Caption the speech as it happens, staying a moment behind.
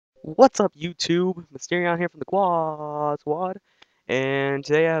What's up, YouTube? Mysterion here from the Quad Squad, and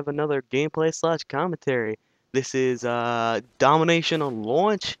today I have another gameplay slash commentary. This is Domination on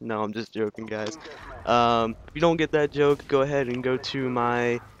Launch. No, I'm just joking, guys. If you don't get that joke, go ahead and go to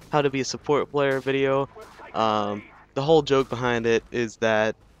my How to Be a Support Player video. Um, the whole joke behind it is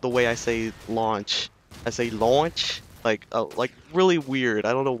that the way I say launch, like really weird.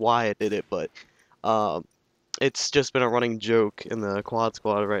 I don't know why I did it, but um, it's just been a running joke in the Quad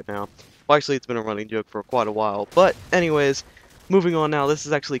Squad right now. Well, actually, it's been a running joke for quite a while. But anyways, moving on now. This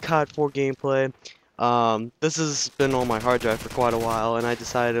is actually COD 4 gameplay. This has been on my hard drive for quite a while, and I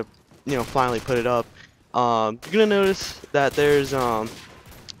decided to, finally put it up. You're gonna notice that there's a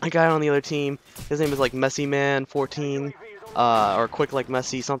guy on the other team. His name is like Messy Man 14, or Quick Like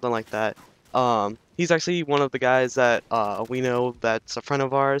Messy, something like that. He's actually one of the guys that we know that's a friend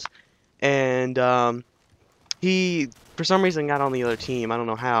of ours, and he, for some reason, got on the other team. I don't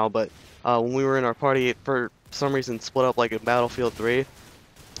know how, but when we were in our party, it for some reason split up like in Battlefield 3.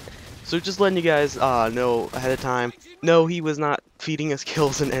 So just letting you guys know ahead of time, no, he was not feeding us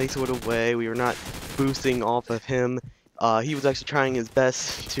kills in any sort of way. We were not boosting off of him. He was actually trying his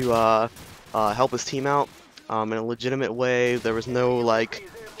best to help his team out in a legitimate way. There was no like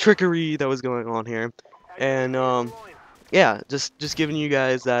trickery that was going on here, and yeah, just giving you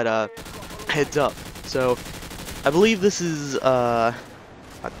guys that heads up. So I believe this is, I'm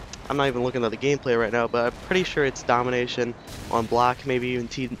not even looking at the gameplay right now, but I'm pretty sure it's Domination on Black, maybe even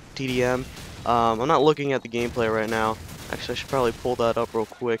TDM. I'm not looking at the gameplay right now. Actually, I should probably pull that up real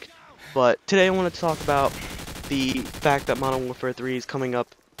quick. But today I want to talk about the fact that Modern Warfare 3 is coming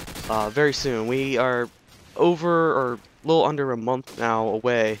up very soon. We are over, or a little under a month now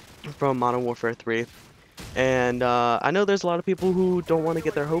away from Modern Warfare 3. And I know there's a lot of people who don't want to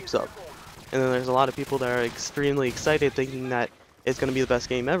get their hopes up. And then there's a lot of people that are extremely excited thinking that it's going to be the best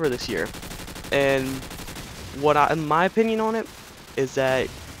game ever this year. And in my opinion on it, is that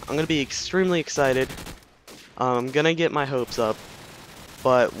I'm going to be extremely excited. I'm going to get my hopes up.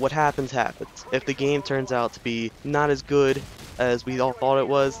 But what happens, happens. If the game turns out to be not as good as we all thought it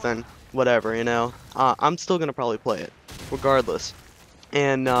was, then whatever, you know. I'm still going to probably play it, regardless.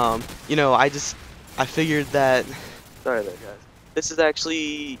 And, I figured that, sorry there, guys. This is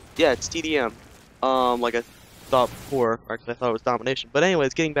actually, yeah, it's TDM. Like I thought before, actually I thought it was Domination. But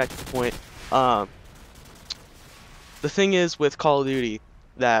anyways, getting back to the point, the thing is with Call of Duty,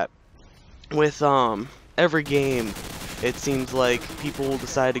 that with, every game, it seems like people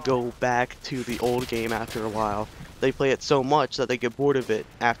decide to go back to the old game after a while. They play it so much that they get bored of it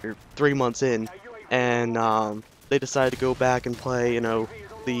after 3 months in, and, they decide to go back and play,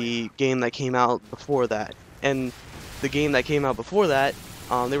 the game that came out before that. And the game that came out before that,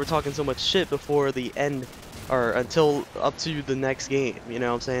 they were talking so much shit before the end, or until up to the next game, you know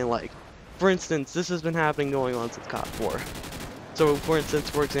what I'm saying? Like, for instance, this has been happening going on since COD 4. So, for instance,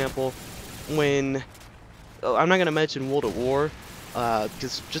 for example, when, I'm not going to mention World at War,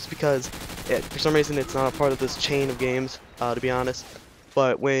 because for some reason it's not a part of this chain of games, to be honest,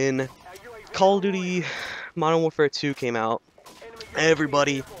 but when Call of Duty Modern Warfare 2 came out,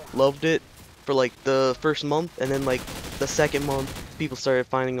 everybody loved it for like the first month, and then like the second month people started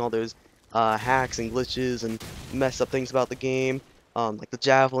finding all those hacks and glitches and messed up things about the game, like the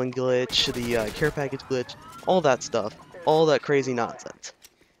javelin glitch, the care package glitch, all that stuff, all that crazy nonsense.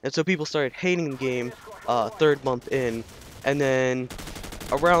 And so people started hating the game third month in, and then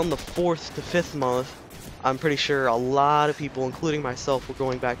around the 4th to 5th month, I'm pretty sure a lot of people, including myself, were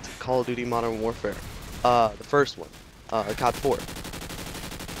going back to Call of Duty Modern Warfare, the first one, COD 4.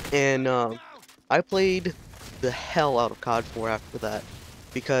 And I played the hell out of COD 4 after that,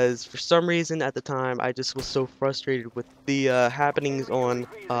 because for some reason at the time I just was so frustrated with the happenings on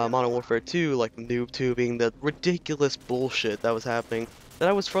Modern Warfare 2, like the noob tubing, the ridiculous bullshit that was happening, that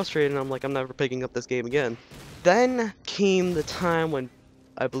I was frustrated and I'm like, I'm never picking up this game again. Then came the time when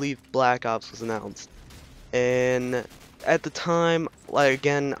I believe Black Ops was announced, and at the time, like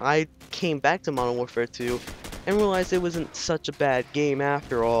again, I came back to Modern Warfare 2 and realized it wasn't such a bad game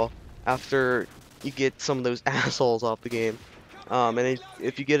after all, after you get some of those assholes off the game. And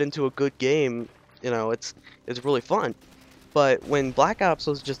if you get into a good game, it's really fun. But when Black Ops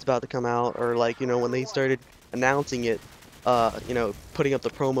was just about to come out, or like, when they started announcing it, putting up the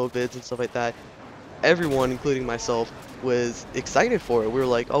promo vids and stuff like that, everyone, including myself, was excited for it. We were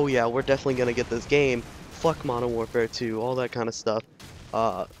like, oh yeah, we're definitely gonna get this game. Fuck Modern Warfare 2, all that kind of stuff.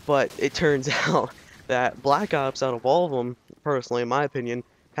 But it turns out that Black Ops, out of all of them, personally, in my opinion,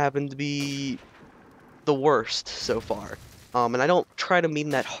 happened to be the worst so far. And I don't try to mean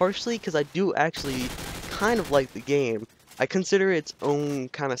that harshly, because I do actually kind of like the game. I consider its own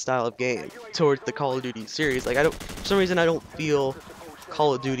kind of style of game towards the Call of Duty series. Like I don't, for some reason I don't feel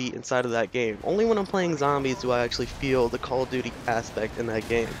Call of Duty inside of that game. Only when I'm playing zombies do I actually feel the Call of Duty aspect in that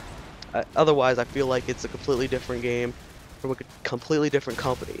game. Otherwise, I feel like it's a completely different game from a completely different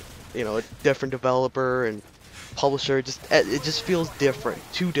company. You know, a different developer and publisher. Just it just feels different,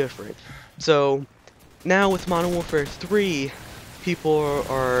 too different. So now with Modern Warfare 3, people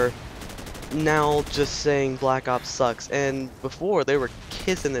are now just saying Black Ops sucks, and before they were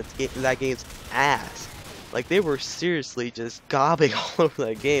kissing that game's ass. Like they were seriously just gobbing all over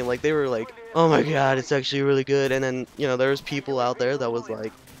that game. Like they were like, "Oh my God, it's actually really good." And then there's people out there that were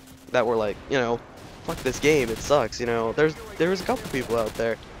like, "Fuck this game, it sucks." There was a couple people out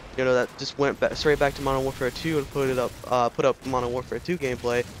there, that just went straight back to Modern Warfare 2 and put up Modern Warfare 2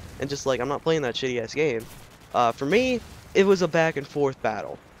 gameplay, and just like, I'm not playing that shitty ass game. For me, it was a back and forth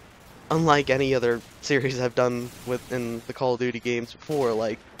battle unlike any other series I've done in the Call of Duty games before.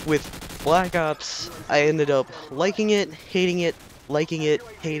 Like with Black Ops, I ended up liking it, hating it, liking it,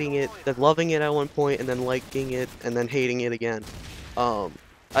 hating it, then loving it at one point, and then liking it, and then hating it again. Um,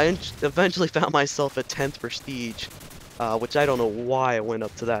 eventually found myself at 10th Prestige, which I don't know why I went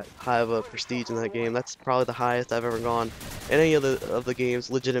up to that high of a prestige in that game. That's probably the highest I've ever gone in any of the games,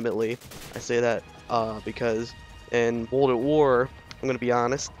 legitimately. I say that because in World at War, I'm gonna be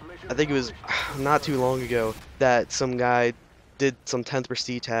honest, I think it was not too long ago that some guy did some 10th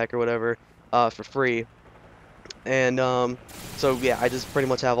Prestige hack or whatever for free. And so yeah, I just pretty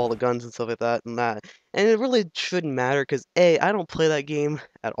much have all the guns and stuff like that and that. And it really shouldn't matter because A, I don't play that game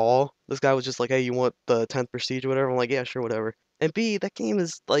at all. This guy was just like, "Hey, you want the 10th Prestige or whatever?" I'm like, "Yeah, sure, whatever." And B, that game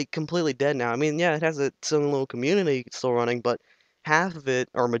is like completely dead now. I mean, yeah, it has its own little community still running, but half of it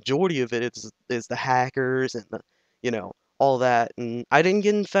or majority of it is the hackers and all that. And I didn't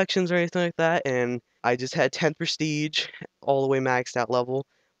get infections or anything like that, and I just had 10th Prestige all the way maxed out level.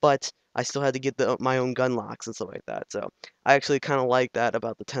 But I still had to get my own gun locks and stuff like that. So I actually kind of like that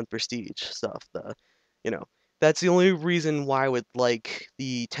about the 10th Prestige stuff. You know, that's the only reason why I would like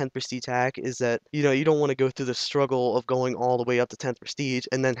the 10th Prestige hack is that you don't want to go through the struggle of going all the way up to 10th Prestige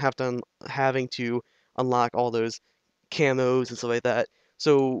and then having to unlock all those camos and stuff like that.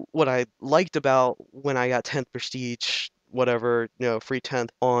 So what I liked about when I got 10th Prestige, whatever, free 10th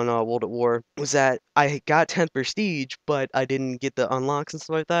on World at War, was that I got 10th Prestige, but I didn't get the unlocks and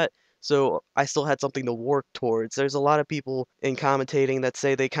stuff like that. So I still had something to work towards. There's a lot of people in commentating that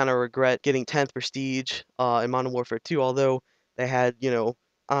say they kind of regret getting 10th Prestige in Modern Warfare 2, although they had,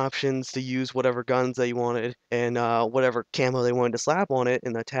 options to use whatever guns they wanted and whatever camo they wanted to slap on it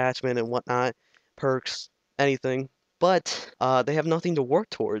and attachment and whatnot, perks, anything, but they have nothing to work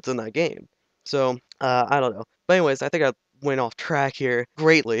towards in that game. So I don't know. But anyways, I think I went off track here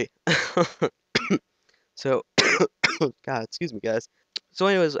greatly. So God, excuse me, guys. So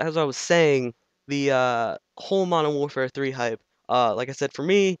anyways, as I was saying, the whole Modern Warfare 3 hype, like I said, for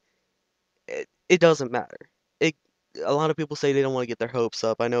me, it doesn't matter. It A lot of people say they don't want to get their hopes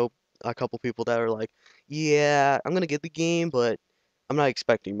up. I know a couple people that are like, yeah, I'm gonna get the game, but I'm not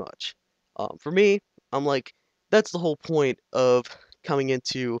expecting much. For me, I'm like, that's the whole point of coming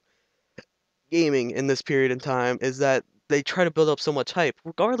into gaming in this period in time is that they try to build up so much hype.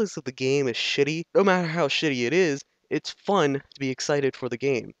 Regardless if the game is shitty, no matter how shitty it is, it's fun to be excited for the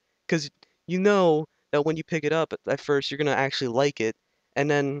game. Because you know that when you pick it up at first, you're going to actually like it, and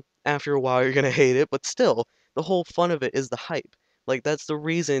then after a while, you're going to hate it, but still, the whole fun of it is the hype. Like, that's the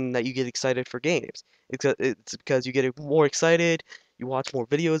reason that you get excited for games. It's because you get more excited, you watch more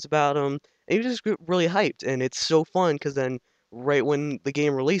videos about them, and you just get really hyped, and it's so fun because then right when the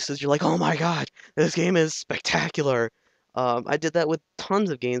game releases, you're like, "Oh my God, this game is spectacular." I did that with tons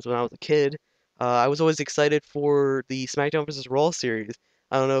of games when I was a kid. I was always excited for the SmackDown vs. Raw series.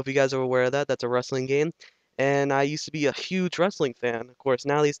 I don't know if you guys are aware of that. That's a wrestling game, and I used to be a huge wrestling fan. Of course,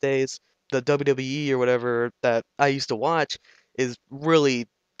 now these days, the WWE or whatever that I used to watch is really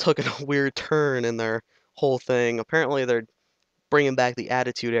took a weird turn in their whole thing. Apparently, they're bringing back the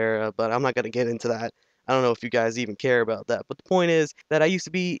Attitude Era, but I'm not going to get into that. I don't know if you guys even care about that. But the point is that I used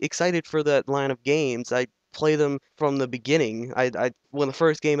to be excited for that line of games. I play them from the beginning. When the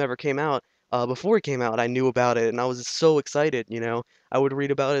first game ever came out, before it came out, I knew about it, and I was just so excited. I would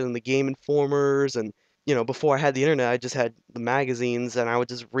read about it in the Game Informers, and before I had the internet, I just had the magazines, and I would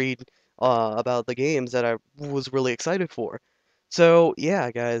just read about the games that I was really excited for. So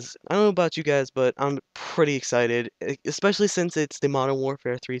yeah, guys, I don't know about you guys, but I'm pretty excited, especially since it's the Modern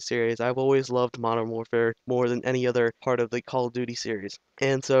Warfare 3 series. I've always loved Modern Warfare more than any other part of the Call of Duty series.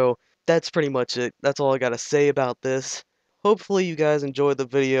 And so that's pretty much it. That's all I gotta say about this. Hopefully you guys enjoyed the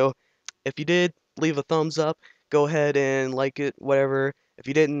video. If you did, leave a thumbs up, go ahead and like it, whatever. If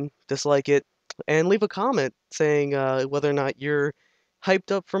you didn't, dislike it, and leave a comment saying whether or not you're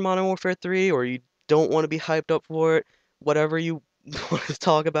hyped up for Modern Warfare 3 or you don't want to be hyped up for it. Whatever you want to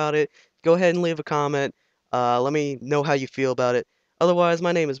talk about it, go ahead and leave a comment. Let me know how you feel about it. Otherwise,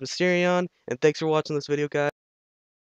 my name is Mysterion, and thanks for watching this video, guys.